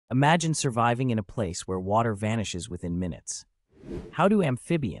Imagine surviving in a place where water vanishes within minutes. How do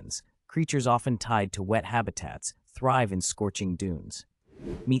amphibians, creatures often tied to wet habitats, thrive in scorching dunes?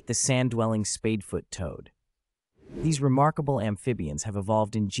 Meet the sand-dwelling spadefoot toad. These remarkable amphibians have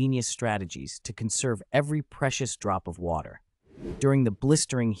evolved ingenious strategies to conserve every precious drop of water. During the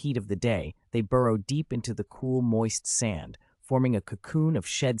blistering heat of the day, they burrow deep into the cool, moist sand, forming a cocoon of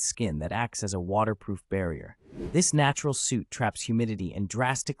shed skin that acts as a waterproof barrier. This natural suit traps humidity and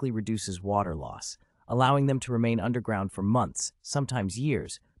drastically reduces water loss, allowing them to remain underground for months, sometimes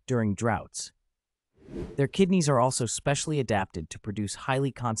years, during droughts. Their kidneys are also specially adapted to produce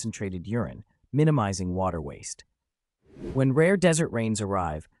highly concentrated urine, minimizing water waste. When rare desert rains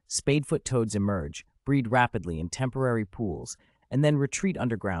arrive, spadefoot toads emerge, breed rapidly in temporary pools, and then retreat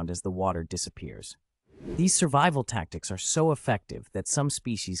underground as the water disappears. These survival tactics are so effective that some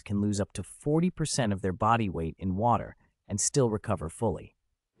species can lose up to 40% of their body weight in water and still recover fully.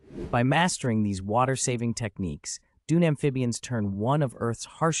 By mastering these water-saving techniques, dune amphibians turn one of Earth's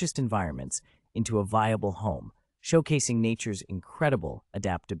harshest environments into a viable home, showcasing nature's incredible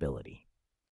adaptability.